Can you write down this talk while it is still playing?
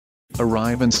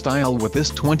Arrive in style with this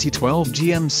 2012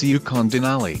 GMC Yukon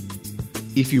Denali.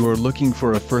 If you are looking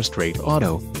for a first-rate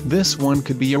auto, this one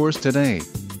could be yours today.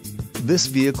 This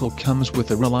vehicle comes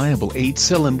with a reliable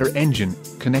 8-cylinder engine,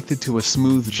 connected to a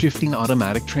smooth shifting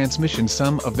automatic transmission.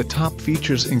 Some of the top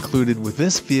features included with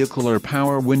this vehicle are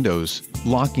power windows,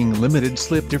 locking limited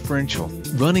slip differential,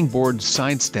 running boards,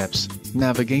 side steps,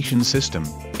 navigation system,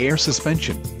 air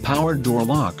suspension, power door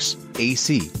locks,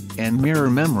 AC, and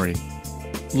mirror memory.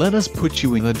 Let us put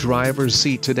you in the driver's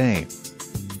seat today.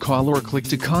 Call or click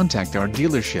to contact our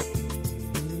dealership.